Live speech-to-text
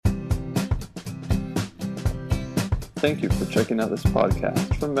Thank you for checking out this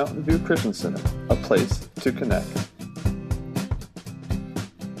podcast from Mountain View Christian Center, a place to connect.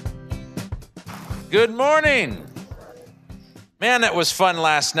 Good morning. Man, that was fun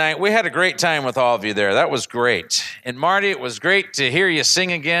last night. We had a great time with all of you there. That was great. And Marty, it was great to hear you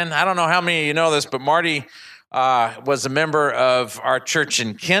sing again. I don't know how many of you know this, but Marty was a member of our church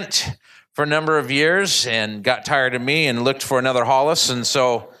in Kent for a number of years and got tired of me and looked for another Hollis, and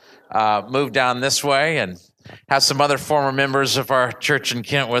so moved down this way and have some other former members of our church in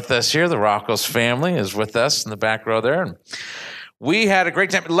Kent with us here. The Rockos family is with us in the back row there. And we had a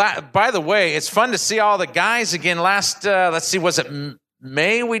great time. By the way, it's fun to see all the guys again. Was it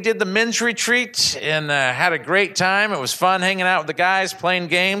May? We did the men's retreat and had a great time. It was fun hanging out with the guys, playing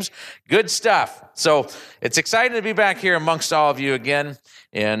games. Good stuff. So it's exciting to be back here amongst all of you again.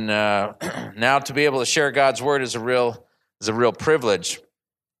 And now to be able to share God's word is a real privilege.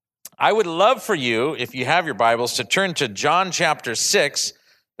 I would love for you, if you have your Bibles, to turn to John chapter 6,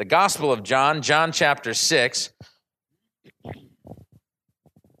 the Gospel of John, John chapter 6.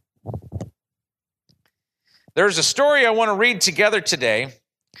 There's a story I want to read together today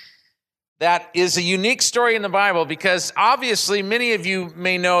that is a unique story in the Bible because obviously many of you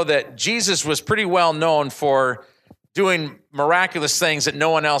may know that Jesus was pretty well known for doing miraculous things that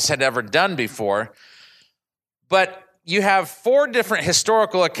no one else had ever done before. But you have 4 different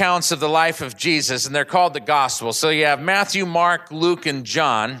historical accounts of the life of Jesus, and they're called the Gospels. So you have Matthew, Mark, Luke, and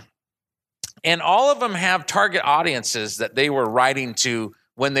John, and all of them have target audiences that they were writing to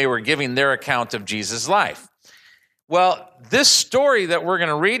when they were giving their account of Jesus' life. Well, this story that we're going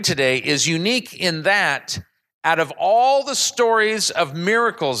to read today is unique in that out of all the stories of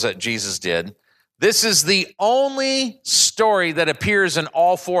miracles that Jesus did, this is the only story that appears in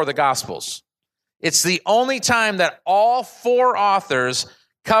all 4 of the Gospels. It's the only time that all 4 authors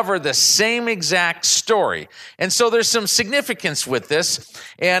cover the same exact story. And so there's some significance with this.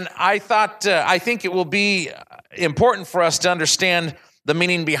 And I think it will be important for us to understand the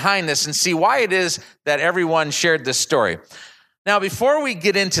meaning behind this and see why it is that everyone shared this story. Now, before we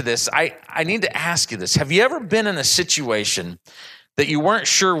get into this, I need to ask you this. Have you ever been in a situation that you weren't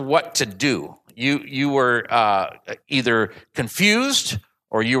sure what to do? You were either confused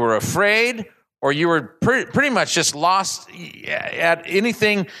or you were afraid or you were pretty much just lost at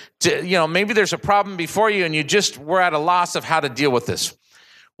anything maybe there's a problem before you and you just were at a loss of how to deal with this.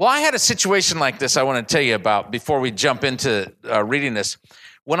 Well, I had a situation like this I want to tell you about before we jump into reading this.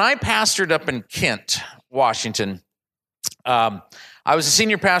 When I pastored up in Kent, Washington, I was a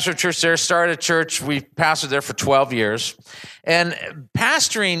senior pastor of church there, started a church. We pastored there for 12 years. And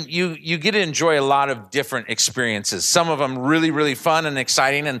pastoring, you get to enjoy a lot of different experiences. Some of them really, really fun and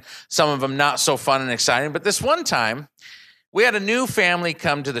exciting, and some of them not so fun and exciting. But this one time, we had a new family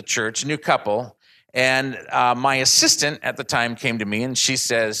come to the church, a new couple, and my assistant at the time came to me, and she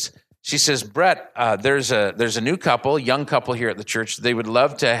says, Brett, there's a new couple, young couple here at the church. They would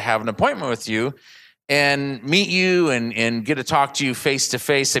love to have an appointment with you and meet you and get to talk to you face to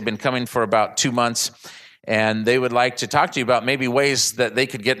face. They've been coming for about 2 months, and they would like to talk to you about maybe ways that they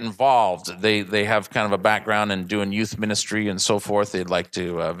could get involved. They have kind of a background in doing youth ministry and so forth. They'd like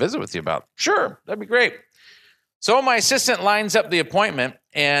to visit with you about. Sure, that'd be great. So my assistant lines up the appointment,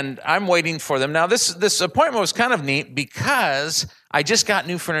 and I'm waiting for them. Now, this appointment was kind of neat because I just got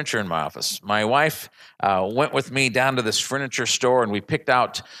new furniture in my office. My wife went with me down to this furniture store, and we picked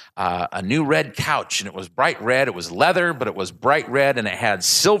out a new red couch, and it was bright red. It was leather, but it was bright red, and it had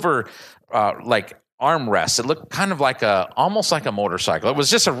silver armrests. It looked kind of almost like a motorcycle. It was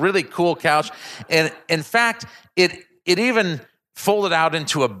just a really cool couch, and in fact, it even folded out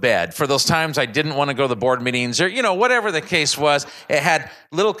into a bed for those times I didn't want to go to the board meetings or, whatever the case was. It had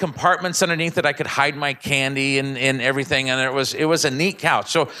little compartments underneath that I could hide my candy and everything. And it was a neat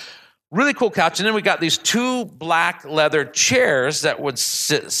couch. So really cool couch. And then we got these 2 black leather chairs that would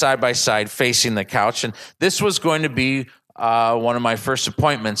sit side by side facing the couch. And this was going to be one of my first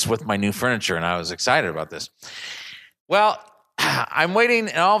appointments with my new furniture. And I was excited about this. Well, I'm waiting,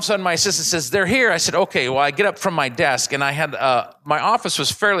 and all of a sudden my assistant says, they're here. I said, okay. Well, I get up from my desk, and I had my office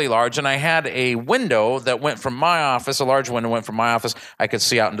was fairly large, and I had a window that went from my office, a large window went from my office. I could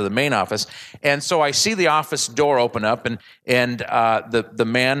see out into the main office. And so I see the office door open up, and the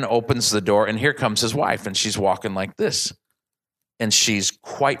man opens the door, and here comes his wife, and she's walking like this. And she's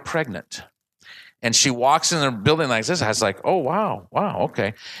quite pregnant. And she walks in the building like this. I was like, oh, wow,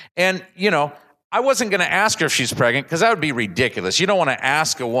 okay. And, I wasn't going to ask her if she's pregnant because that would be ridiculous. You don't want to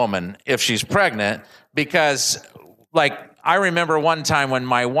ask a woman if she's pregnant because, I remember one time when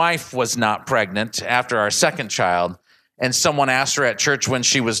my wife was not pregnant after our second child, and someone asked her at church when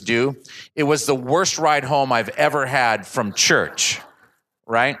she was due. It was the worst ride home I've ever had from church,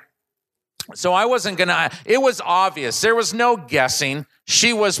 right? So I wasn't it was obvious. There was no guessing.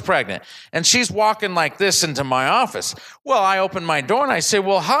 She was pregnant. And she's walking like this into my office. Well, I open my door and I say,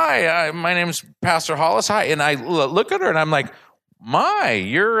 well, hi, my name's Pastor Hollis. Hi. And I look at her and I'm like,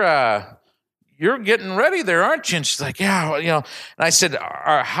 you're getting ready there, aren't you? And she's like, yeah, well, And I said,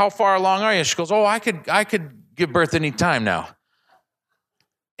 how far along are you? She goes, oh, I could give birth any time now.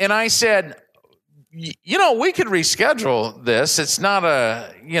 And I said, we could reschedule this. It's not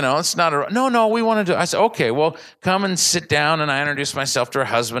no, we want to do it. I said, okay, well, come and sit down. And I introduced myself to her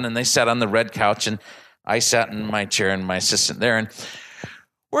husband, and they sat on the red couch, and I sat in my chair and my assistant there. And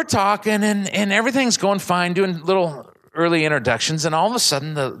we're talking, and everything's going fine, doing little early introductions. And all of a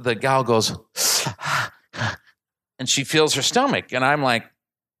sudden, the gal goes, and she feels her stomach. And I'm like,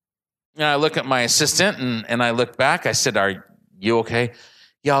 I look at my assistant, and I look back. I said, are you okay?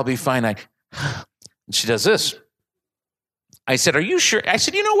 Yeah, I'll be fine. And she does this. I said, are you sure? I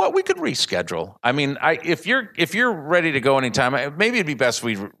said, you know what? We could reschedule. I mean, if you're ready to go anytime, maybe it'd be best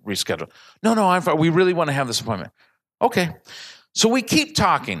we reschedule. No, I'm fine. We really want to have this appointment. Okay. So we keep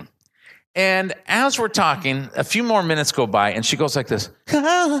talking. And as we're talking, a few more minutes go by, and she goes like this.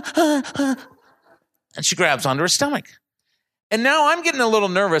 And she grabs onto her stomach. And now I'm getting a little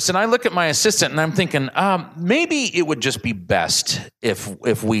nervous, and I look at my assistant, and I'm thinking, maybe it would just be best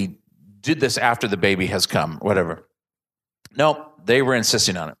if we did this after the baby has come, whatever. Nope, they were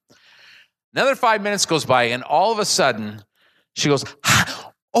insisting on it. Another 5 minutes goes by, and all of a sudden, she goes,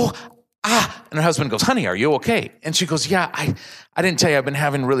 and her husband goes, honey, are you okay? And she goes, yeah, I didn't tell you, I've been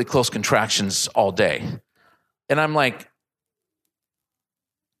having really close contractions all day. And I'm like,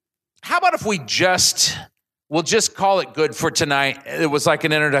 how about if we'll just call it good for tonight. It was like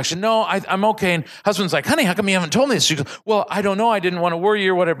an introduction. No, I'm okay. And husband's like, honey, how come you haven't told me this? She goes, well, I don't know. I didn't want to worry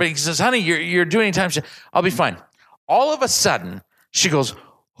you or whatever. But he says, honey, you're doing any time. I'll be fine. All of a sudden, she goes,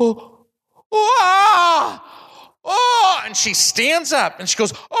 and she stands up and she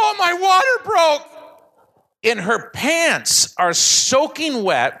goes, oh, my water broke. And her pants are soaking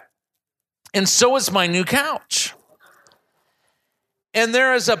wet. And so is my new couch. And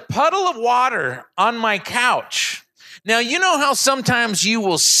there is a puddle of water on my couch. Now, you know how sometimes you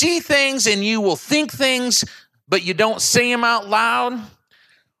will see things and you will think things, but you don't say them out loud?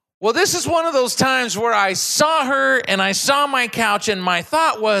 Well, this is one of those times where I saw her and I saw my couch, and my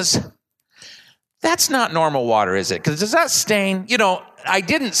thought was, that's not normal water, is it? Because does that stain? I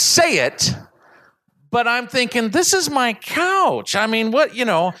didn't say it, but I'm thinking, this is my couch. I mean, what,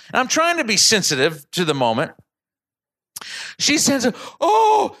 I'm trying to be sensitive to the moment. She says,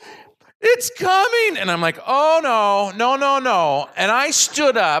 oh, it's coming. And I'm like, oh, no. And I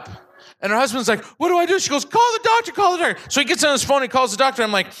stood up, and her husband's like, what do I do? She goes, call the doctor. So he gets on his phone, he calls the doctor.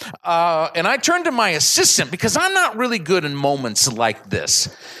 I'm like, and I turned to my assistant, because I'm not really good in moments like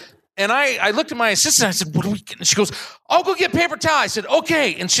this. And I looked at my assistant, I said, what do we get? And she goes, I'll go get paper towel. I said,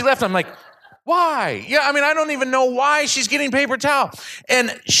 okay. And she left. I'm like, why? Yeah, I mean, I don't even know why she's getting paper towel.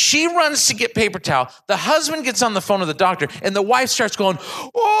 And she runs to get paper towel. The husband gets on the phone with the doctor, and the wife starts going,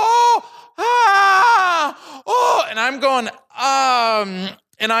 oh. And I'm going,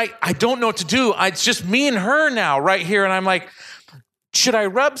 and I don't know what to do. It's just me and her now right here. And I'm like, should I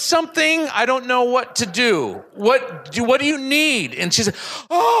rub something? I don't know what to do. What do you need? And she said,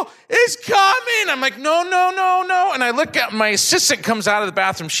 oh, it's coming. I'm like, no. And I look at my assistant comes out of the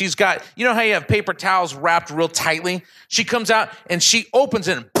bathroom. She's got, you know how you have paper towels wrapped real tightly? She comes out and she opens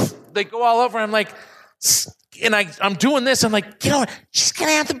it, and poof, they go all over. I'm like, and I'm doing this. I'm like, she's going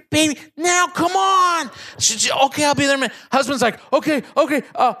to have the baby now. Come on. She, okay, I'll be there in a minute. Husband's like, okay,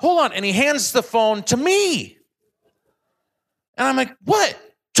 hold on. And he hands the phone to me. And I'm like, what?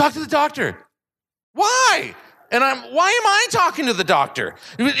 Talk to the doctor. Why? And why am I talking to the doctor?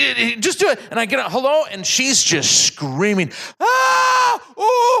 Just do it. And I get a hello, and she's just screaming,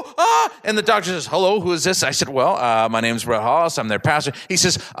 And the doctor says, hello, who is this? I said, well, my name's Brett Hollis. I'm their pastor. He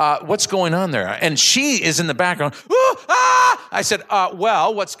says, what's going on there? And she is in the background. I said,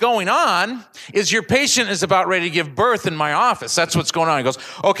 well, what's going on is your patient is about ready to give birth in my office. That's what's going on. He goes,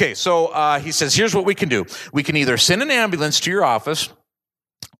 okay. So he says, here's what we can do. We can either send an ambulance to your office,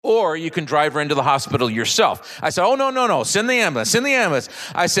 or you can drive her into the hospital yourself. I said, oh, no. Send the ambulance.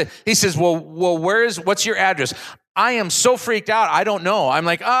 He says, well, what's your address? I am so freaked out. I don't know. I'm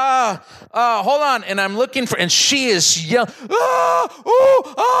like, hold on. And I'm looking and she is yelling,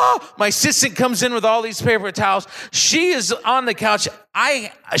 oh, my assistant comes in with all these paper towels. She is on the couch.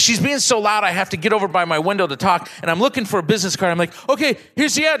 She's being so loud, I have to get over by my window to talk. And I'm looking for a business card. I'm like, okay,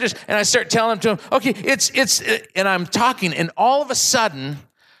 here's the address. And I start telling him to him, okay, and I'm talking. And all of a sudden,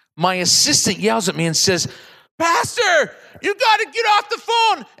 my assistant yells at me and says, Pastor, you got to get off the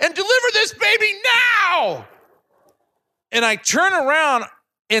phone and deliver this baby now. And I turn around,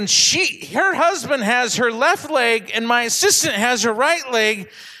 and her husband has her left leg, and my assistant has her right leg.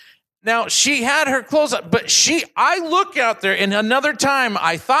 Now, she had her clothes up, but I look out there, and another time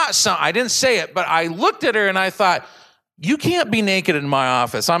I didn't say it, but I looked at her and I thought, you can't be naked in my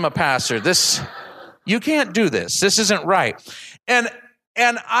office. I'm a pastor. You can't do this. This isn't right. And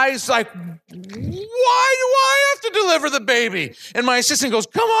I was like, why do I have to deliver the baby? And my assistant goes,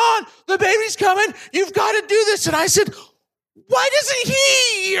 come on, the baby's coming. You've got to do this. And I said, why doesn't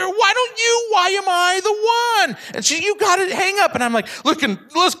he? Or why don't you? Why am I the one? And you got to hang up. And I'm like, listen,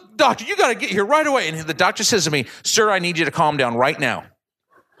 doctor, you got to get here right away. And the doctor says to me, sir, I need you to calm down right now.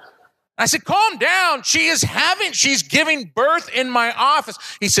 I said, calm down. She's giving birth in my office.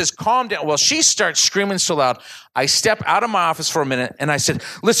 He says, calm down. Well, she starts screaming so loud. I step out of my office for a minute and I said,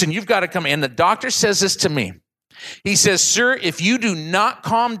 listen, you've got to come in. The doctor says this to me. He says, sir, if you do not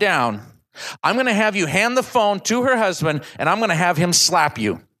calm down, I'm going to have you hand the phone to her husband and I'm going to have him slap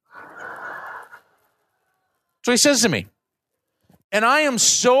you. So he says to me. And I am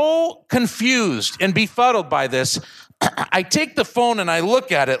so confused and befuddled by this. I take the phone and I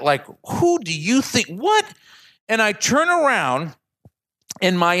look at it like, who do you think? What? And I turn around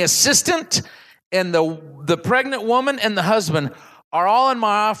and my assistant and the pregnant woman and the husband are all in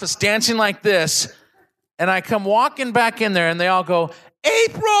my office dancing like this. And I come walking back in there and they all go,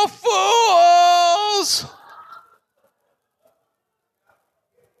 April Fools!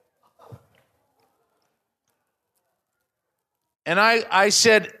 And I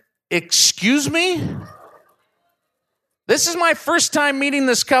said, excuse me? This is my first time meeting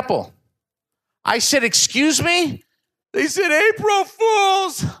this couple. I said, excuse me? They said, April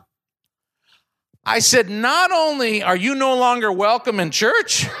Fools. I said, not only are you no longer welcome in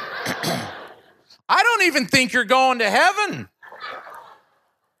church, I don't even think you're going to heaven.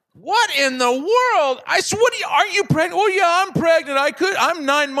 What in the world? I said, are you pregnant? Oh, yeah, I'm pregnant. I'm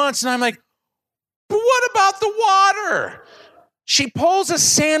 9 months. And I'm like, but what about the water? She pulls a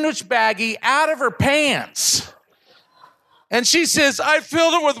sandwich baggie out of her pants. And she says, I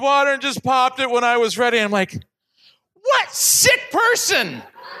filled it with water and just popped it when I was ready. I'm like, what sick person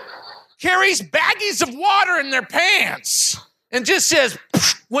carries baggies of water in their pants and just says,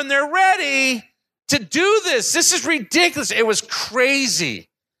 when they're ready to do this? This is ridiculous. It was crazy.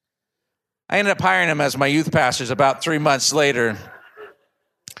 I ended up hiring him as my youth pastor about 3 months later.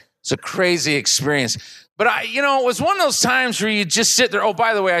 It's a crazy experience. But it was one of those times where you just sit there. Oh,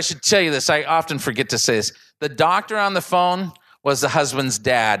 by the way, I should tell you this. I often forget to say this. The doctor on the phone was the husband's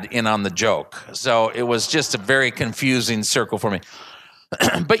dad in on the joke. So it was just a very confusing circle for me.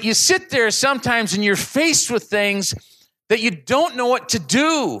 But you sit there sometimes and you're faced with things that you don't know what to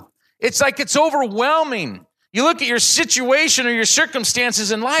do. It's like it's overwhelming. You look at your situation or your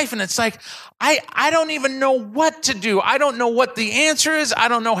circumstances in life and it's like, I don't even know what to do. I don't know what the answer is. I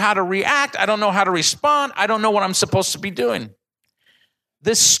don't know how to react. I don't know how to respond. I don't know what I'm supposed to be doing.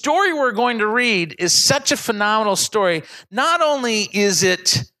 This story we're going to read is such a phenomenal story. Not only is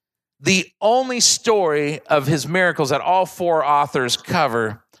it the only story of his miracles that all four authors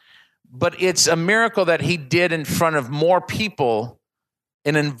cover, but it's a miracle that he did in front of more people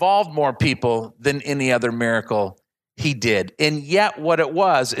and involved more people than any other miracle he did. And yet what it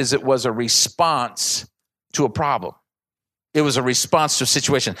was a response to a problem. It was a response to a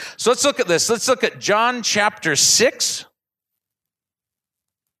situation. So let's look at this. Let's look at John chapter 6.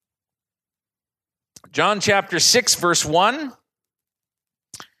 John chapter 6, verse 1.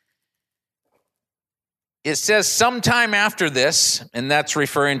 It says, sometime after this, and that's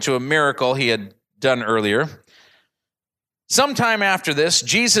referring to a miracle he had done earlier. Sometime after this,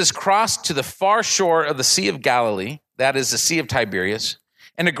 Jesus crossed to the far shore of the Sea of Galilee, that is the Sea of Tiberias,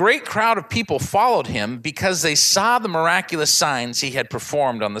 and a great crowd of people followed him because they saw the miraculous signs he had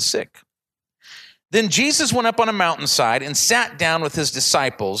performed on the sick. Then Jesus went up on a mountainside and sat down with his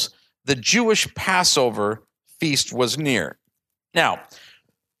disciples. The Jewish Passover feast was near. Now,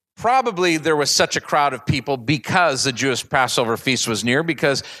 probably there was such a crowd of people because the Jewish Passover feast was near,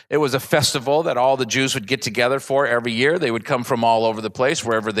 because it was a festival that all the Jews would get together for every year. They would come from all over the place,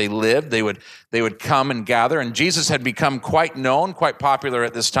 wherever they lived. They would come and gather. And Jesus had become quite known, quite popular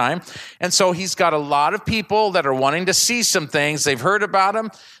at this time. And so he's got a lot of people that are wanting to see some things. They've heard about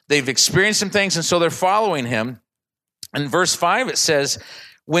him. They've experienced some things, and so they're following him. In verse 5, it says,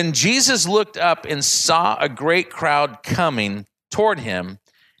 When Jesus looked up and saw a great crowd coming toward him,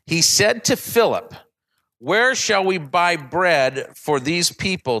 he said to Philip, "Where shall we buy bread for these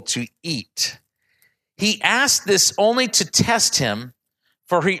people to eat?" He asked this only to test him,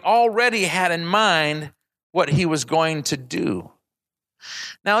 for he already had in mind what he was going to do.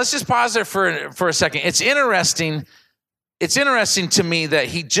 Now, let's just pause there for a second. It's interesting to me that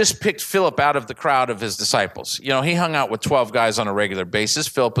he just picked Philip out of the crowd of his disciples. You know, he hung out with 12 guys on a regular basis.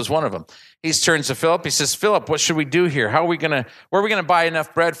 Philip was one of them. He turns to Philip. He says, "Philip, what should we do here? Where are we going to buy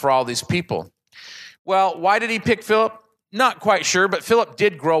enough bread for all these people?" Well, why did he pick Philip? Not quite sure, but Philip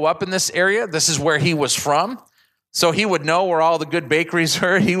did grow up in this area. This is where he was from. So he would know where all the good bakeries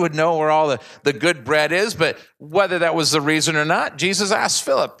are. He would know where all the good bread is. But whether that was the reason or not, Jesus asked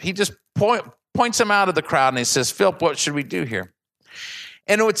Philip. He just points him out of the crowd and he says, "Philip, what should we do here?"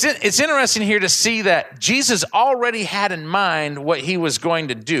 And it's interesting here to see that Jesus already had in mind what he was going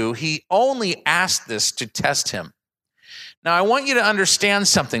to do. He only asked this to test him. Now, I want you to understand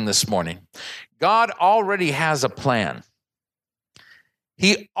something this morning. God already has a plan.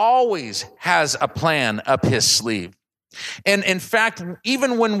 He always has a plan up his sleeve. And in fact,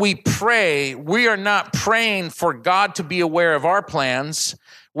 even when we pray, we are not praying for God to be aware of our plans.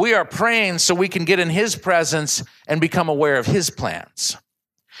 We are praying so we can get in his presence and become aware of his plans.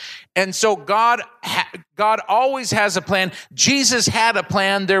 And so God always has a plan. Jesus had a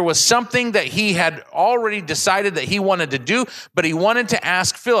plan. There was something that he had already decided that he wanted to do, but he wanted to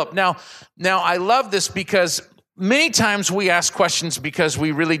ask Philip. Now I love this because many times we ask questions because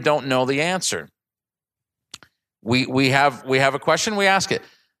we really don't know the answer. We have a question, we ask it.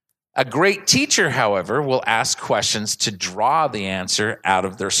 A great teacher, however, will ask questions to draw the answer out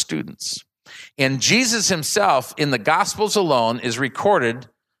of their students. And Jesus himself, in the Gospels alone, is recorded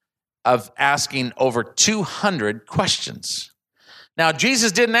of asking over 200 questions. Now,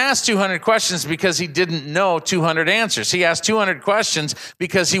 Jesus didn't ask 200 questions because he didn't know 200 answers. He asked 200 questions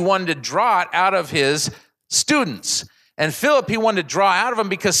because he wanted to draw it out of his students. And Philip, he wanted to draw out of him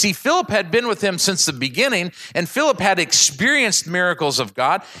because, see, Philip had been with him since the beginning, and Philip had experienced miracles of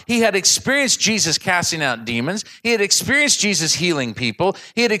God. He had experienced Jesus casting out demons. He had experienced Jesus healing people.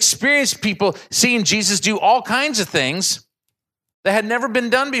 He had experienced people seeing Jesus do all kinds of things that had never been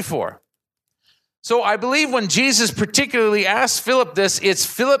done before. So I believe when Jesus particularly asked Philip this, it's,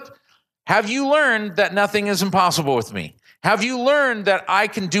 "Philip, have you learned that nothing is impossible with me? Have you learned that I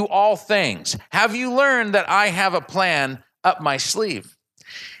can do all things? Have you learned that I have a plan up my sleeve?"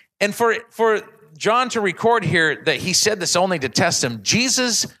 And for John to record here that he said this only to test him,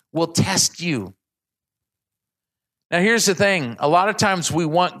 Jesus will test you. Now, here's the thing. A lot of times we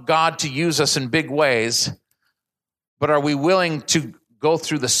want God to use us in big ways, but are we willing to go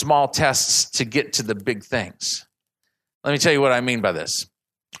through the small tests to get to the big things? Let me tell you what I mean by this.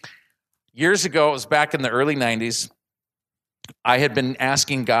 Years ago, it was back in the early 90s, I had been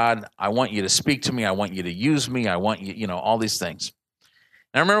asking God, "I want you to speak to me. I want you to use me. I want you, all these things."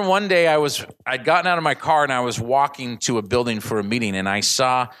 And I remember one day I'd gotten out of my car and I was walking to a building for a meeting, and I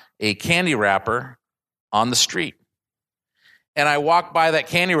saw a candy wrapper on the street. And I walked by that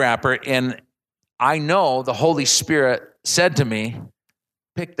candy wrapper, and I know the Holy Spirit said to me,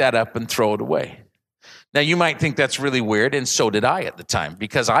 "Pick that up and throw it away." Now, you might think that's really weird, and so did I at the time,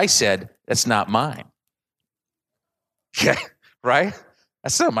 because I said, "That's not mine." Yeah, right?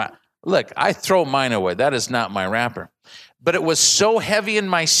 That's not mine. Look, I throw mine away. That is not my wrapper. But it was so heavy in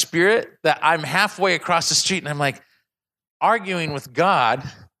my spirit that I'm halfway across the street and I'm like arguing with God,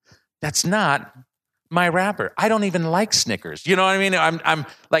 "That's not my wrapper. I don't even like Snickers." You know what I mean? I'm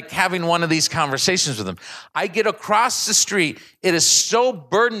like having one of these conversations with him. I get across the street. It is so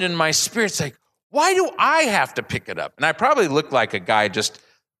burdened in my spirit. It's like, why do I have to pick it up? And I probably look like a guy just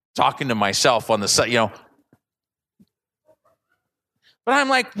talking to myself on the side, But I'm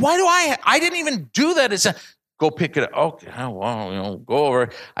like, why do I didn't even do that. It's go pick it up. Okay, well, go over.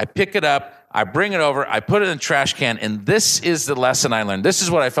 I pick it up. I bring it over. I put it in the trash can. And this is the lesson I learned. This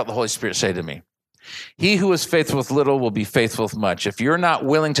is what I felt the Holy Spirit say to me. He who is faithful with little will be faithful with much. If you're not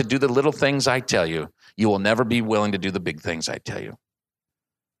willing to do the little things I tell you, you will never be willing to do the big things I tell you.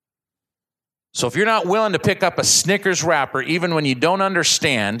 So if you're not willing to pick up a Snickers wrapper, even when you don't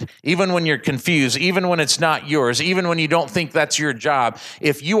understand, even when you're confused, even when it's not yours, even when you don't think that's your job,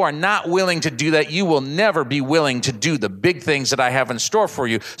 if you are not willing to do that, you will never be willing to do the big things that I have in store for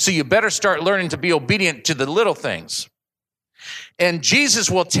you. So you better start learning to be obedient to the little things. And Jesus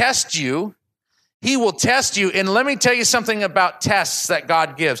will test you. He will test you. And let me tell you something about tests that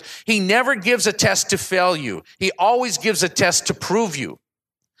God gives. He never gives a test to fail you. He always gives a test to prove you.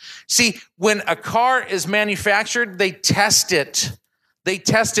 See, when a car is manufactured, they test it They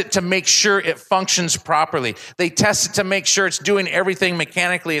test it to make sure it functions properly. They test it to make sure it's doing everything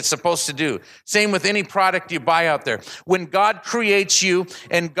mechanically it's supposed to do. Same with any product you buy out there. When God creates you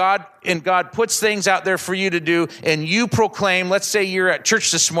and God puts things out there for you to do, and you proclaim, let's say you're at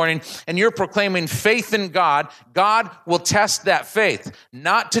church this morning and you're proclaiming faith in God, God will test that faith,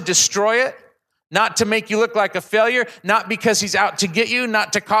 not to destroy it, not to make you look like a failure, not because he's out to get you,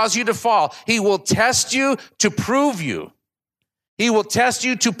 not to cause you to fall. He will test you to prove you. He will test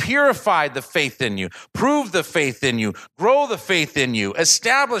you to purify the faith in you, prove the faith in you, grow the faith in you,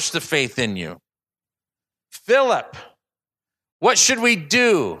 establish the faith in you. Philip, what should we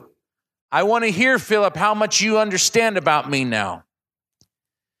do? I want to hear, Philip, how much you understand about me now.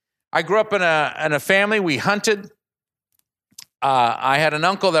 I grew up in a family. We hunted. I had an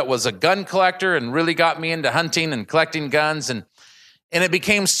uncle that was a gun collector and really got me into hunting and collecting guns. And it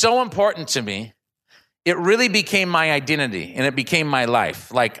became so important to me. It really became my identity and it became my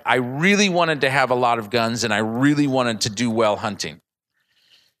life. Like, I really wanted to have a lot of guns and I really wanted to do well hunting.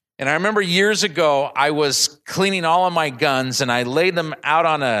 And I remember years ago, I was cleaning all of my guns and I laid them out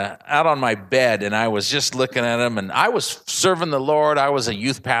on my bed and I was just looking at them, and I was serving the Lord. I was a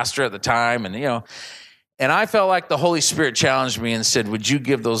youth pastor at the time, and and I felt like the Holy Spirit challenged me and said, would you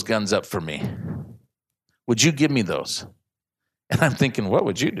give those guns up for me? Would you give me those? And I'm thinking, what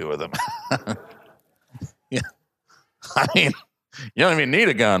would you do with them? Yeah, I mean, you don't even need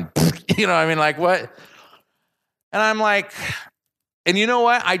a gun. Like what? And I'm like, and you know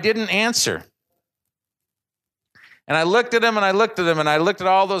what? I didn't answer. And I looked at him and I looked at him and I looked at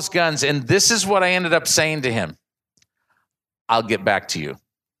all those guns. And this is what I ended up saying to him. I'll get back to you.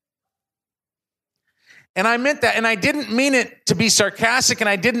 And I meant that. And I didn't mean it to be sarcastic, and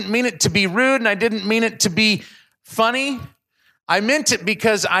I didn't mean it to be rude, and I didn't mean it to be funny. I meant it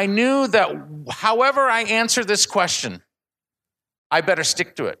because I knew that however I answer this question, I better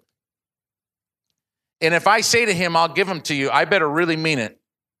stick to it. And if I say to him, I'll give them to you, I better really mean it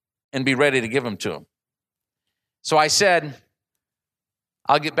and be ready to give them to him. So I said,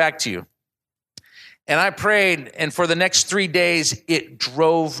 I'll get back to you. And I prayed, and for the next 3 days, it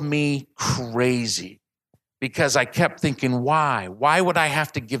drove me crazy because I kept thinking, why? Why would I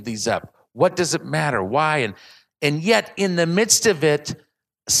have to give these up? What does it matter? Why? And yet, in the midst of it,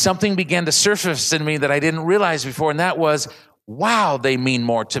 something began to surface in me that I didn't realize before, and that was, wow, they mean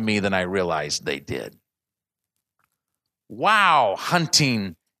more to me than I realized they did. Wow,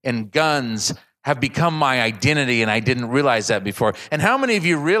 hunting and guns have become my identity, and I didn't realize that before. And how many of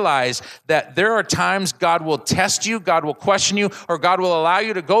you realize that there are times God will test you, God will question you, or God will allow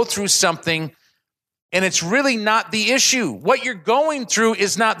you to go through something, and it's really not the issue. What you're going through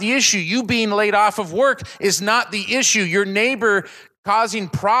is not the issue. You being laid off of work is not the issue. Your neighbor causing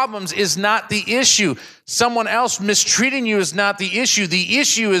problems is not the issue. Someone else mistreating you is not the issue. The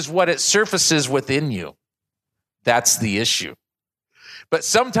issue is what it surfaces within you. That's the issue. But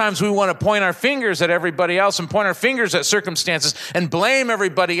sometimes we want to point our fingers at everybody else and point our fingers at circumstances and blame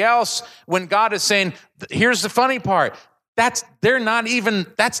everybody else when God is saying, here's the funny part. That's not even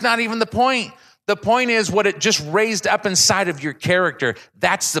the point. The point is what it just raised up inside of your character.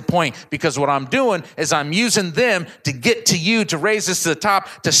 That's the point. Because what I'm doing is I'm using them to get to you, to raise this to the top,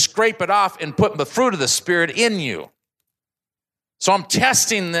 to scrape it off and put the fruit of the Spirit in you. So I'm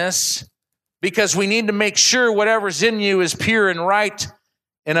testing this because we need to make sure whatever's in you is pure and right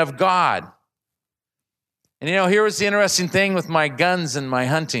and of God. And here was the interesting thing with my guns and my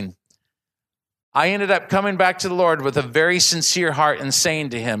hunting. I ended up coming back to the Lord with a very sincere heart and saying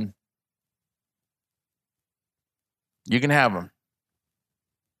to him, you can have them.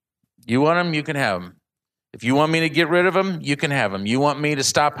 You want them, you can have them. If you want me to get rid of them, you can have them. You want me to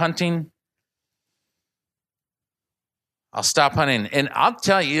stop hunting? I'll stop hunting. And I'll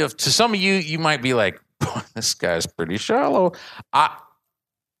tell you, if to some of you, you might be like, this guy's pretty shallow.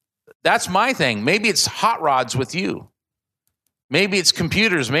 That's my thing. Maybe it's hot rods with you. Maybe it's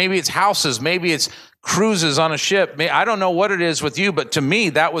computers. Maybe it's houses. Maybe it's cruises on a ship. I don't know what it is with you, but to me,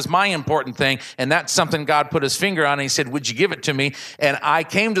 that was my important thing. And that's something God put his finger on. And he said, would you give it to me? And I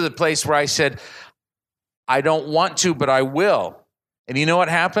came to the place where I said, I don't want to, but I will. And you know what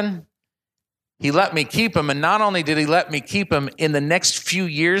happened? He let me keep them. And not only did he let me keep them, in the next few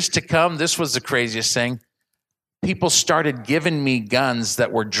years to come, this was the craziest thing. People started giving me guns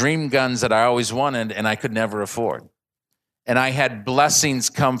that were dream guns that I always wanted and I could never afford. And I had blessings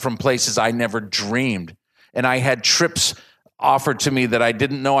come from places I never dreamed. And I had trips offered to me that I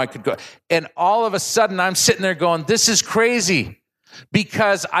didn't know I could go. And all of a sudden, I'm sitting there going, this is crazy.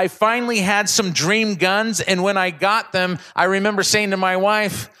 Because I finally had some dream guns. And when I got them, I remember saying to my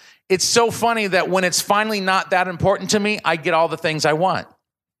wife, It's so funny that when it's finally not that important to me, I get all the things I want.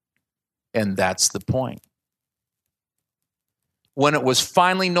 And that's the point. When it was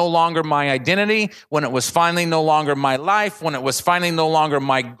finally no longer my identity, when it was finally no longer my life, when it was finally no longer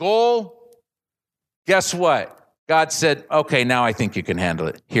my goal, guess what? God said, okay, now I think you can handle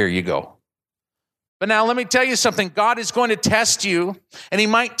it. Here you go. But now let me tell you something. God is going to test you, and he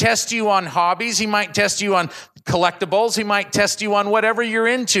might test you on hobbies. He might test you on collectibles. He might test you on whatever you're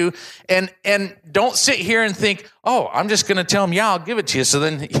into. And don't sit here and think, oh, I'm just going to tell him, yeah, I'll give it to you. So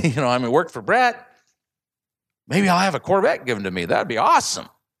then, I'm at work for Brett. Maybe I'll have a Corvette given to me. That'd be awesome.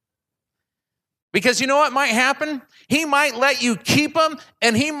 Because you know what might happen? He might let you keep them,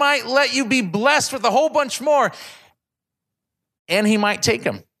 and he might let you be blessed with a whole bunch more. And he might take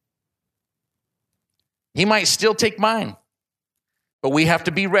them. He might still take mine. But we have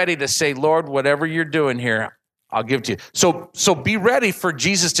to be ready to say, Lord, whatever you're doing here, I'll give to you. So be ready for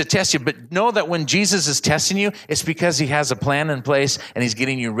Jesus to test you. But know that when Jesus is testing you, it's because he has a plan in place, and he's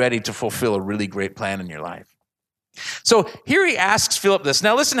getting you ready to fulfill a really great plan in your life. So here he asks Philip this.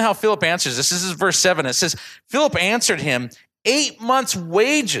 Now listen to how Philip answers this. This is verse 7. It says, Philip answered him, 8 months'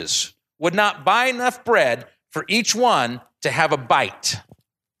 wages would not buy enough bread for each one to have a bite.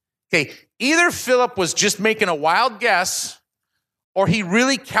 Okay, either Philip was just making a wild guess, or he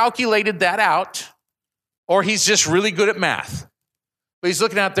really calculated that out, or he's just really good at math. But he's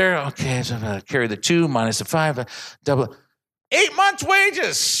looking out there, okay, so I'm going to carry the 2 minus the 5, double. 8 months'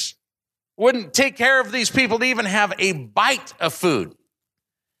 wages wouldn't take care of these people to even have a bite of food.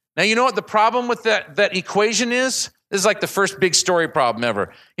 Now, you know what the problem with that equation is? This is like the first big story problem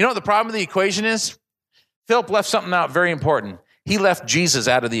ever. You know what the problem with the equation is? Philip left something out very important. He left Jesus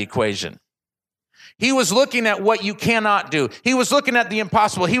out of the equation. He was looking at what you cannot do. He was looking at the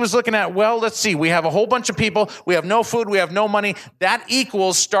impossible. He was looking at, well, let's see. We have a whole bunch of people. We have no food. We have no money. That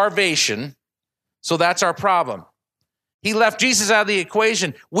equals starvation. So that's our problem. He left Jesus out of the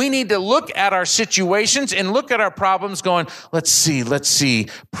equation. We need to look at our situations and look at our problems going, let's see.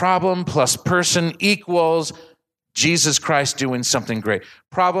 Problem plus person equals Jesus Christ doing something great.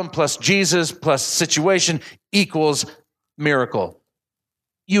 Problem plus Jesus plus situation equals miracle.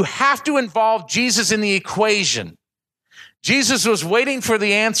 You have to involve Jesus in the equation. Jesus was waiting for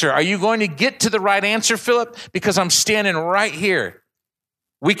the answer. Are you going to get to the right answer, Philip? Because I'm standing right here.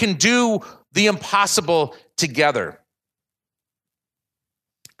 We can do the impossible together.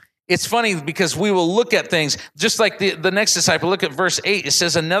 It's funny because we will look at things just like the next disciple. Look at verse 8. It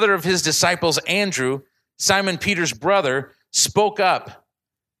says, another of his disciples, Andrew, Simon Peter's brother, spoke up.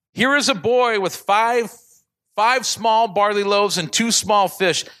 Here is a boy with five small barley loaves and 2 small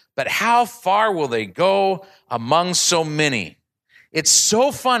fish, but how far will they go among so many? It's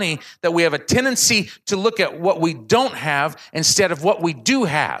so funny that we have a tendency to look at what we don't have instead of what we do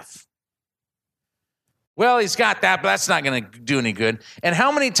have. Well, he's got that, but that's not going to do any good. And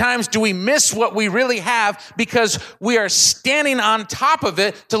how many times do we miss what we really have because we are standing on top of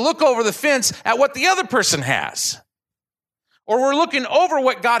it to look over the fence at what the other person has? Or we're looking over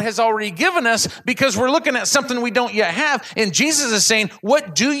what God has already given us because we're looking at something we don't yet have. And Jesus is saying,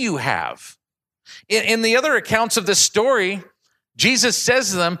 what do you have? In the other accounts of this story, Jesus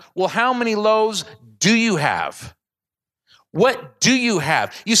says to them, well, how many loaves do you have? What do you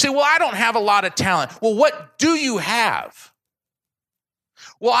have? You say, well, I don't have a lot of talent. Well, what do you have?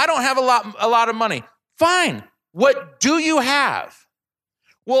 Well, I don't have a lot of money. Fine. What do you have?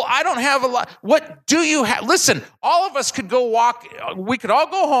 Well, I don't have a lot. What do you have? Listen, all of us could go walk. We could all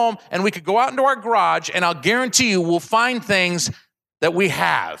go home and we could go out into our garage, and I'll guarantee you we'll find things that we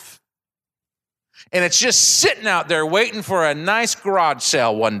have. And it's just sitting out there waiting for a nice garage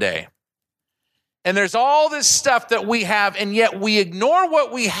sale one day. And there's all this stuff that we have, and yet we ignore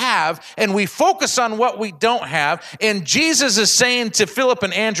what we have, and we focus on what we don't have. And Jesus is saying to Philip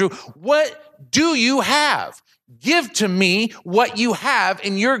and Andrew, what do you have? Give to me what you have,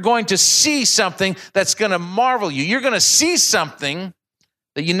 and you're going to see something that's going to marvel you. You're going to see something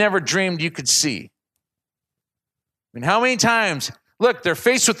that you never dreamed you could see. I mean, how many times, look, they're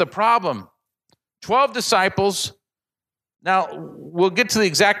faced with the problem. 12 disciples. Now, we'll get to the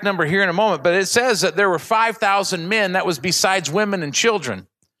exact number here in a moment, but it says that there were 5,000 men. That was besides women and children.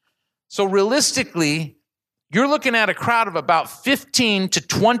 So realistically, you're looking at a crowd of about 15 to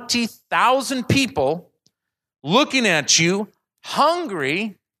 20,000 people looking at you,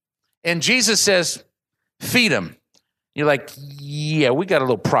 hungry, and Jesus says, feed them. You're like, yeah, we got a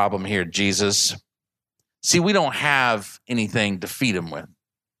little problem here, Jesus. See, we don't have anything to feed them with.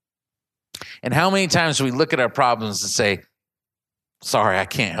 And how many times do we look at our problems and say, sorry, I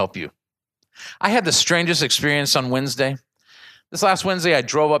can't help you. I had the strangest experience on Wednesday. This last Wednesday, I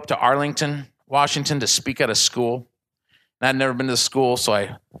drove up to Arlington, Washington to speak at a school. And I'd never been to the school, so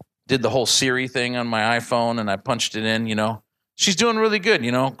I did the whole Siri thing on my iPhone, and I punched it in, She's doing really good,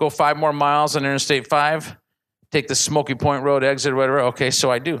 Go 5 more miles on Interstate 5, take the Smoky Point Road exit or whatever. Okay, so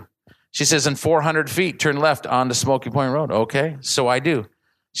I do. She says, in 400 feet, turn left onto Smoky Point Road. Okay, so I do.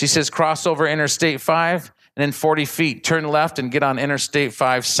 She says, cross over Interstate 5, and in 40 feet, turn left and get on Interstate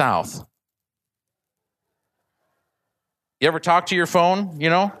 5 south. You ever talk to your phone,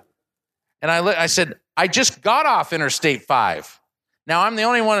 And I said, I just got off Interstate 5. Now, I'm the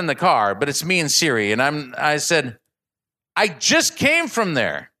only one in the car, but it's me and Siri. And I said, I just came from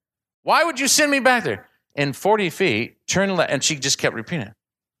there. Why would you send me back there? In 40 feet, turn left. And she just kept repeating it.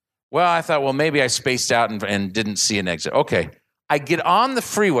 Well, I thought, maybe I spaced out and didn't see an exit. Okay. I get on the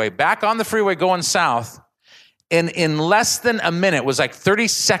freeway, back on the freeway going south. And in less than a minute, it was like 30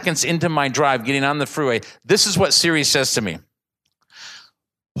 seconds into my drive getting on the freeway, this is what Siri says to me.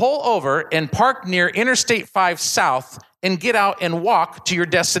 Pull over and park near Interstate 5 South and get out and walk to your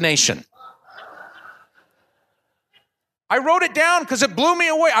destination. I wrote it down because it blew me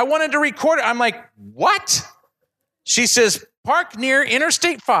away. I wanted to record it. I'm like, what? She says, park near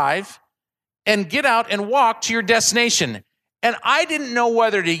Interstate 5 and get out and walk to your destination. And I didn't know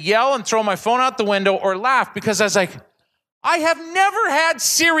whether to yell and throw my phone out the window or laugh because I was like, I have never had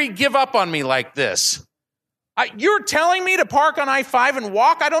Siri give up on me like this. You're telling me to park on I-5 and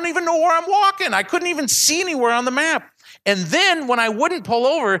walk? I don't even know where I'm walking. I couldn't even see anywhere on the map. And then when I wouldn't pull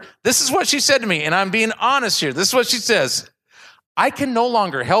over, this is what she said to me, and I'm being honest here. This is what she says. I can no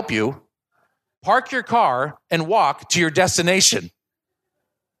longer help you. Park your car and walk to your destination.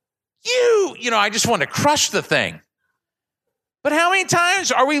 I just want to crush the thing. But how many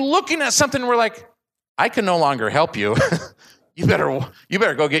times are we looking at something and we're like, I can no longer help you. You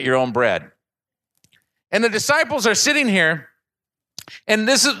better go get your own bread. And the disciples are sitting here, and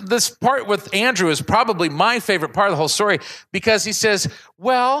this part with Andrew is probably my favorite part of the whole story because he says,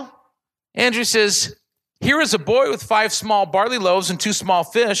 Andrew says, here is a boy with 5 small barley loaves and 2 small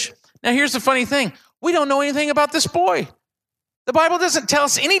fish. Now, here's the funny thing. We don't know anything about this boy. The Bible doesn't tell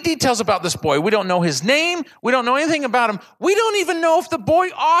us any details about this boy. We don't know his name. We don't know anything about him. We don't even know if the boy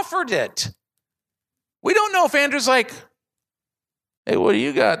offered it. We don't know if Andrew's like, hey, what do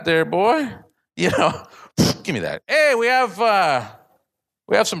you got there, boy? Give me that. Hey, we have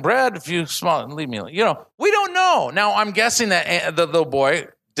some bread, a few small, leave me alone. We don't know. Now, I'm guessing that the little boy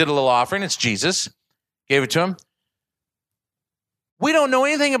did a little offering. It's Jesus. Gave it to him. We don't know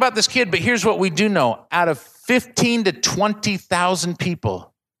anything about this kid, but here's what we do know. Out of 15 to 20,000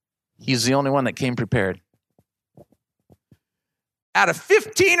 people, he's the only one that came prepared. Out of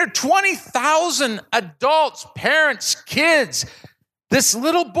 15 or 20,000 adults, parents, kids, this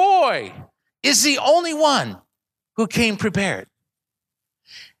little boy is the only one who came prepared.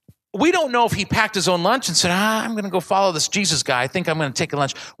 We don't know if he packed his own lunch and said, I'm going to go follow this Jesus guy. I think I'm going to take a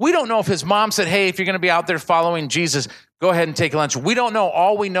lunch. We don't know if his mom said, hey, if you're going to be out there following Jesus, go ahead and take a lunch. We don't know.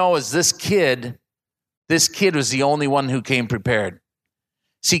 All we know is this kid was the only one who came prepared.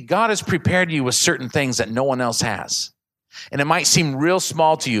 See, God has prepared you with certain things that no one else has. And it might seem real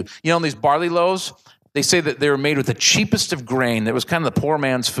small to you. These barley loaves, they say that they were made with the cheapest of grain. That was kind of the poor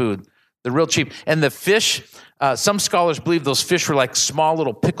man's food. They're real cheap. And the fish, some scholars believe those fish were like small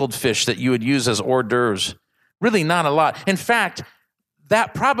little pickled fish that you would use as hors d'oeuvres. Really not a lot. In fact,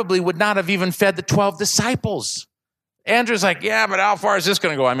 that probably would not have even fed the 12 disciples. Andrew's like, yeah, but how far is this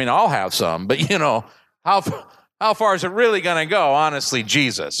going to go? I mean, I'll have some, but how far is it really going to go? Honestly,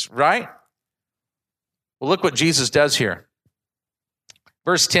 Jesus, right? Well, look what Jesus does here.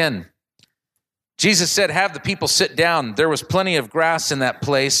 Verse 10, Jesus said, have the people sit down. There was plenty of grass in that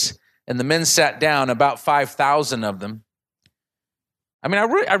place. And the men sat down, about 5,000 of them. I mean,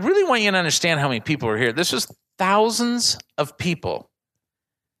 I really want you to understand how many people are here. This was thousands of people.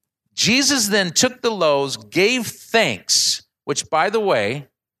 Jesus then took the loaves, gave thanks, which, by the way,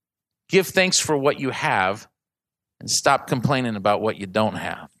 give thanks for what you have and stop complaining about what you don't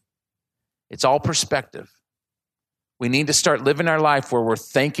have. It's all perspective. We need to start living our life where we're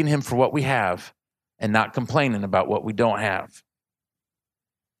thanking him for what we have and not complaining about what we don't have.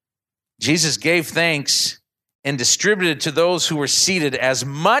 Jesus gave thanks and distributed to those who were seated as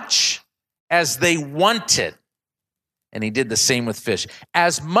much as they wanted. And he did the same with fish.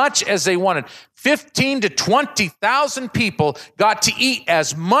 As much as they wanted. 15 to 20,000 people got to eat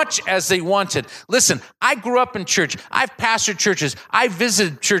as much as they wanted. Listen, I grew up in church. I've pastored churches. I've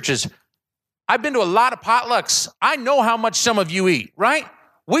visited churches. I've been to a lot of potlucks. I know how much some of you eat, right?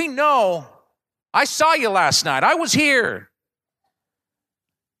 We know. I saw you last night. I was here.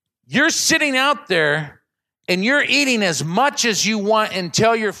 You're sitting out there and you're eating as much as you want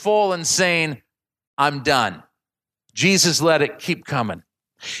until you're full and saying, I'm done. Jesus let it keep coming.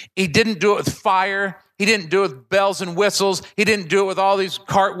 He didn't do it with fire. He didn't do it with bells and whistles. He didn't do it with all these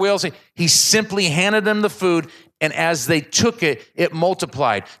cartwheels. He simply handed them the food, and as they took it, it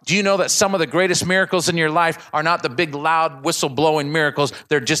multiplied. Do you know that some of the greatest miracles in your life are not the big, loud, whistle-blowing miracles?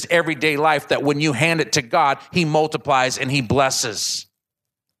 They're just everyday life that when you hand it to God, he multiplies and he blesses.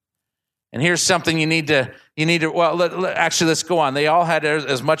 And here's something you need to, let's go on. They all had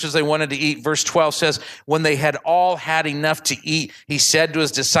as much as they wanted to eat. Verse 12 says, when they had all had enough to eat, he said to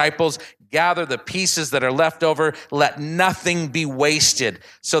his disciples, gather the pieces that are left over, let nothing be wasted.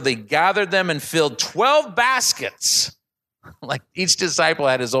 So they gathered them and filled 12 baskets. Like each disciple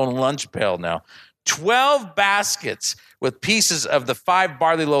had his own lunch pail now. 12 baskets with pieces of the 5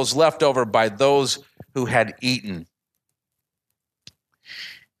 barley loaves left over by those who had eaten.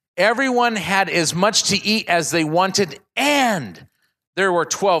 Everyone had as much to eat as they wanted, and there were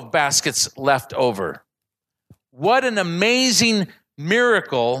 12 baskets left over. What an amazing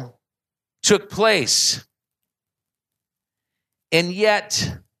miracle took place. And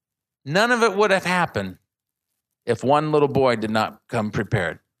yet, none of it would have happened if one little boy did not come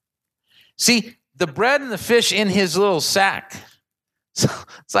prepared. See, the bread and the fish in his little sack,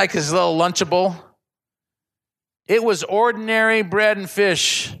 it's like his little Lunchable. It was ordinary bread and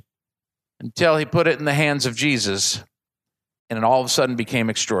fish until he put it in the hands of Jesus, and it all of a sudden became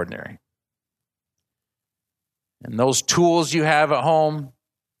extraordinary. And those tools you have at home,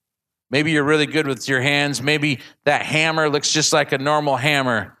 maybe you're really good with your hands. Maybe that hammer looks just like a normal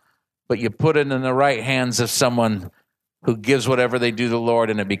hammer, but you put it in the right hands of someone who gives whatever they do to the Lord,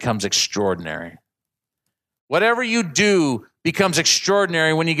 and it becomes extraordinary. Whatever you do becomes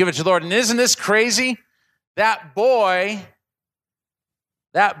extraordinary when you give it to the Lord. And isn't this crazy? That boy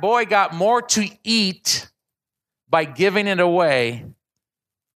got more to eat by giving it away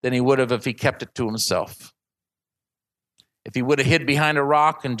than he would have if he kept it to himself. If he would have hid behind a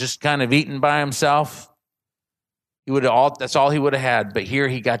rock and just kind of eaten by himself, that's all he would have had. But here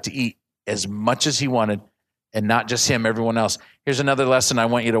he got to eat as much as he wanted, and not just him, everyone else. Here's another lesson I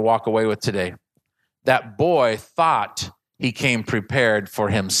want you to walk away with today. That boy thought he came prepared for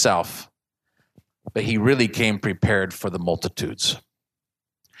himself, but he really came prepared for the multitudes.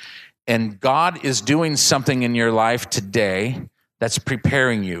 And God is doing something in your life today that's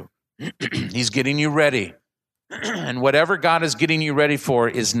preparing you. He's getting you ready. And whatever God is getting you ready for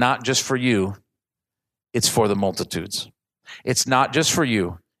is not just for you, it's for the multitudes. It's not just for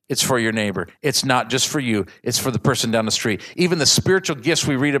you, it's for your neighbor. It's not just for you, it's for the person down the street. Even the spiritual gifts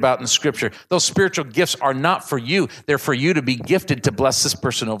we read about in Scripture, those spiritual gifts are not for you. They're for you to be gifted to bless this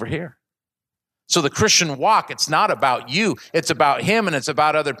person over here. So the Christian walk, it's not about you. It's about him, and it's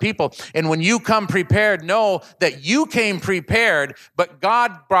about other people. And when you come prepared, know that you came prepared, but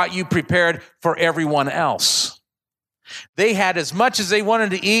God brought you prepared for everyone else. They had as much as they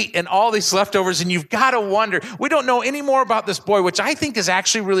wanted to eat and all these leftovers, and you've got to wonder. We don't know any more about this boy, which I think is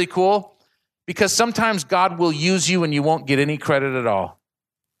actually really cool, because sometimes God will use you and you won't get any credit at all.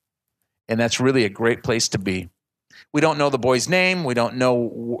 And that's really a great place to be. We don't know the boy's name. We don't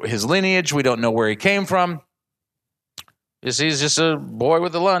know his lineage. We don't know where he came from. He's just a boy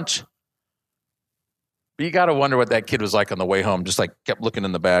with a lunch. But you got to wonder what that kid was like on the way home, just like kept looking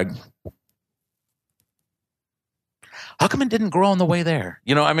in the bag. How come it didn't grow on the way there?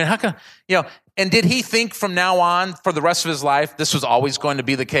 How come, and did he think from now on for the rest of his life, this was always going to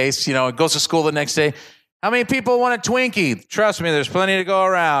be the case? It goes to school the next day. How many people want a Twinkie? Trust me, there's plenty to go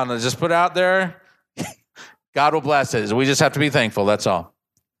around. Let's just put it out there. God will bless it. We just have to be thankful. That's all.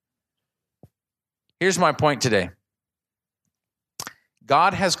 Here's my point today.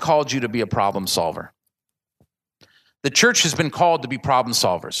 God has called you to be a problem solver. The church has been called to be problem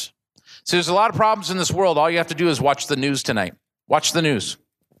solvers. So there's a lot of problems in this world. All you have to do is watch the news tonight. Watch the news.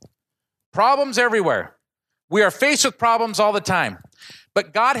 Problems everywhere. We are faced with problems all the time.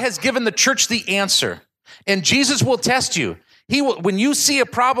 But God has given the church the answer. And Jesus will test you. When you see a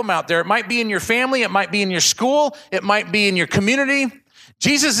problem out there, it might be in your family, it might be in your school, it might be in your community.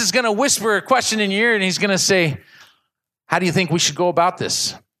 Jesus is going to whisper a question in your ear, and he's going to say, how do you think we should go about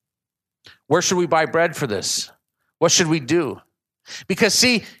this? Where should we buy bread for this? What should we do? Because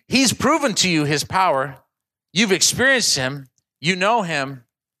see, he's proven to you his power. You've experienced him. You know him.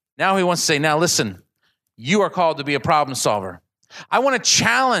 Now he wants to say, now listen, you are called to be a problem solver. I want to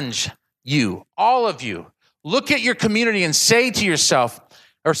challenge you, all of you. Look at your community and say to yourself,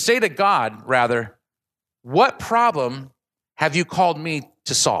 or say to God, rather, what problem have you called me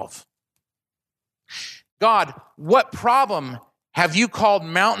to solve? God, what problem have you called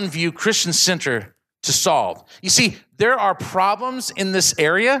Mountain View Christian Center to solve. You see, there are problems in this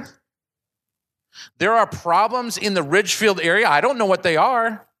area. There are problems in the Ridgefield area. I don't know what they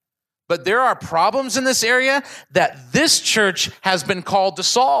are, but there are problems in this area that this church has been called to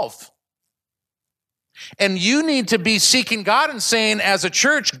solve. And you need to be seeking God and saying, as a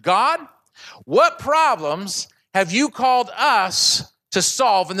church, God, what problems have you called us to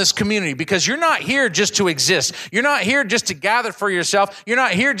solve in this community? Because you're not here just to exist. You're not here just to gather for yourself. You're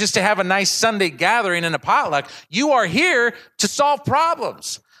not here just to have a nice Sunday gathering and a potluck. You are here to solve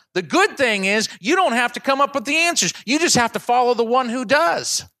problems. The good thing is you don't have to come up with the answers. You just have to follow the one who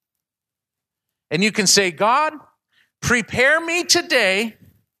does. And you can say, God, prepare me today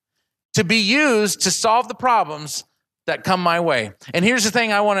to be used to solve the problems that come my way. And here's the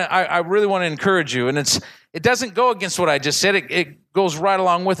thing I really want to encourage you, and it doesn't go against what I just said. It goes right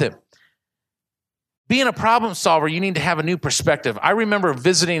along with it. Being a problem solver, you need to have a new perspective. I remember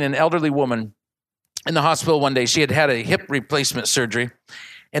visiting an elderly woman in the hospital one day. She had a hip replacement surgery.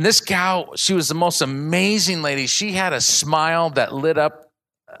 And this gal, she was the most amazing lady. She had a smile that lit up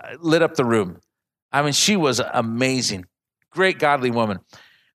the room. I mean, she was amazing. Great godly woman.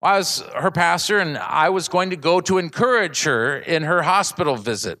 I was her pastor, and I was going to go to encourage her in her hospital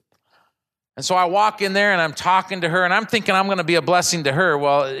visit. And so I walk in there, and I'm talking to her, and I'm thinking I'm going to be a blessing to her.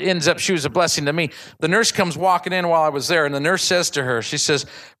 Well, it ends up she was a blessing to me. The nurse comes walking in while I was there, and the nurse says to her, she says,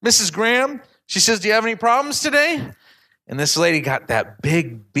 Mrs. Graham, she says, do you have any problems today? And this lady got that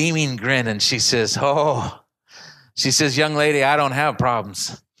big beaming grin, and she says, young lady, I don't have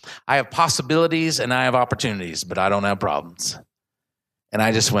problems. I have possibilities and I have opportunities, but I don't have problems. And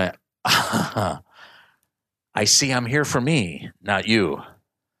I just went, I see I'm here for me, not you.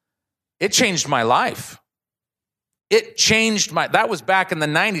 It changed my life. That was back in the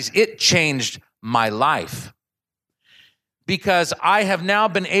 90s. It changed my life. Because I have now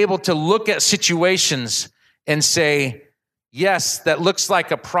been able to look at situations and say, yes, that looks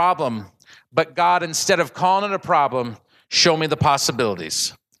like a problem, but God, instead of calling it a problem, show me the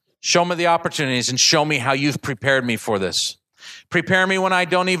possibilities. Show me the opportunities and show me how you've prepared me for this. Prepare me when I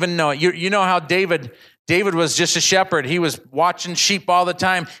don't even know it. You know how David was just a shepherd. He was watching sheep all the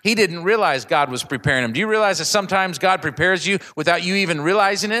time. He didn't realize God was preparing him. Do you realize that sometimes God prepares you without you even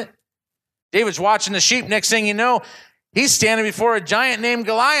realizing it? David's watching the sheep. Next thing you know, he's standing before a giant named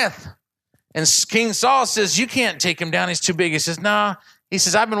Goliath. And King Saul says, you can't take him down. He's too big. He says, nah. He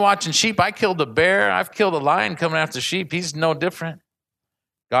says, I've been watching sheep. I killed a bear. I've killed a lion coming after sheep. He's no different.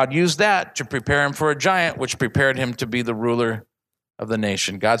 God used that to prepare him for a giant, which prepared him to be the ruler of the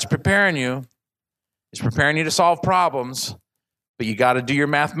nation. God's preparing you. He's preparing you to solve problems, but you got to do your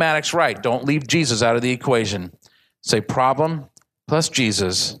mathematics right. Don't leave Jesus out of the equation. Say problem plus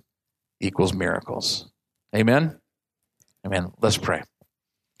Jesus equals miracles. Amen? Amen. Let's pray.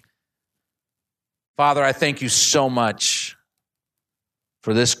 Father, I thank you so much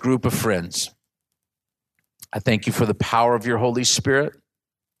for this group of friends. I thank you for the power of your Holy Spirit.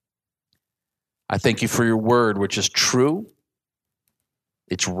 I thank you for your word, which is true.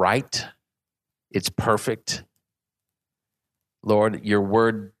 It's right. It's perfect. Lord, your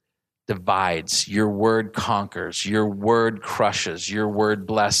word divides. Your word conquers. Your word crushes. Your word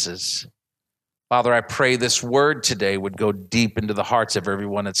blesses. Father, I pray this word today would go deep into the hearts of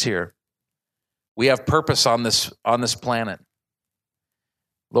everyone that's here. We have purpose on this planet.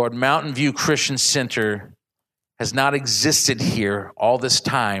 Lord, Mountain View Christian Center has not existed here all this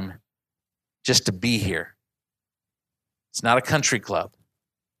time just to be here. It's not a country club.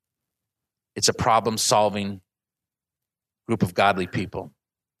 It's a problem-solving group of godly people.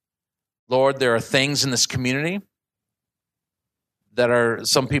 Lord, there are things in this community that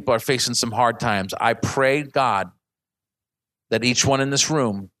some people are facing some hard times. I pray, God, that each one in this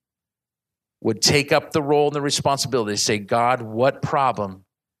room would take up the role and the responsibility to say, God, what problem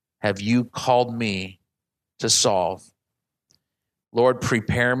have you called me to solve? Lord,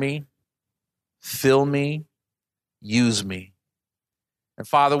 prepare me, fill me, use me. And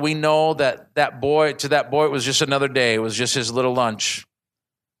Father, we know that boy, it was just another day. It was just his little lunch.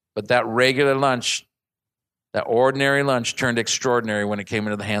 But that regular lunch, that ordinary lunch turned extraordinary when it came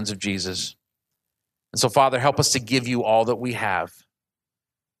into the hands of Jesus. And so, Father, help us to give you all that we have.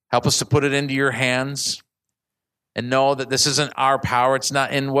 Help us to put it into your hands and know that this isn't our power. It's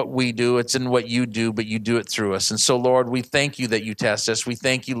not in what we do. It's in what you do, but you do it through us. And so, Lord, we thank you that you test us. We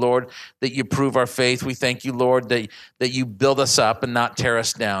thank you, Lord, that you prove our faith. We thank you, Lord, that you build us up and not tear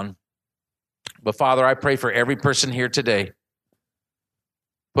us down. But, Father, I pray for every person here today.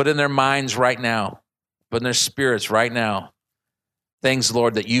 Put in their minds right now, put in their spirits right now, things,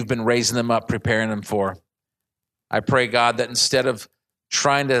 Lord, that you've been raising them up, preparing them for. I pray, God, that instead of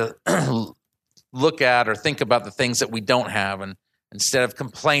trying to look at or think about the things that we don't have. And instead of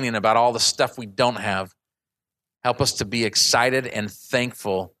complaining about all the stuff we don't have, help us to be excited and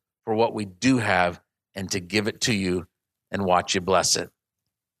thankful for what we do have and to give it to you and watch you bless it.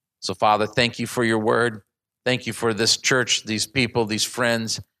 So, Father, thank you for your word. Thank you for this church, these people, these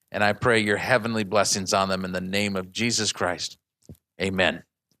friends, and I pray your heavenly blessings on them in the name of Jesus Christ. Amen.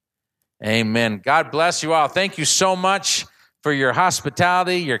 Amen. God bless you all. Thank you so much for your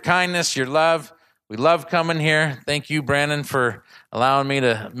hospitality, your kindness, your love. We love coming here. Thank you, Brandon, for allowing me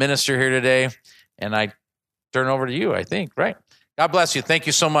to minister here today. And I turn over to you, I think, right? God bless you. Thank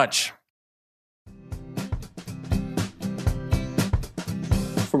you so much.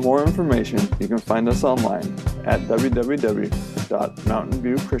 For more information, you can find us online at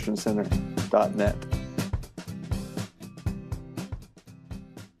www.mountainviewchristiancenter.net.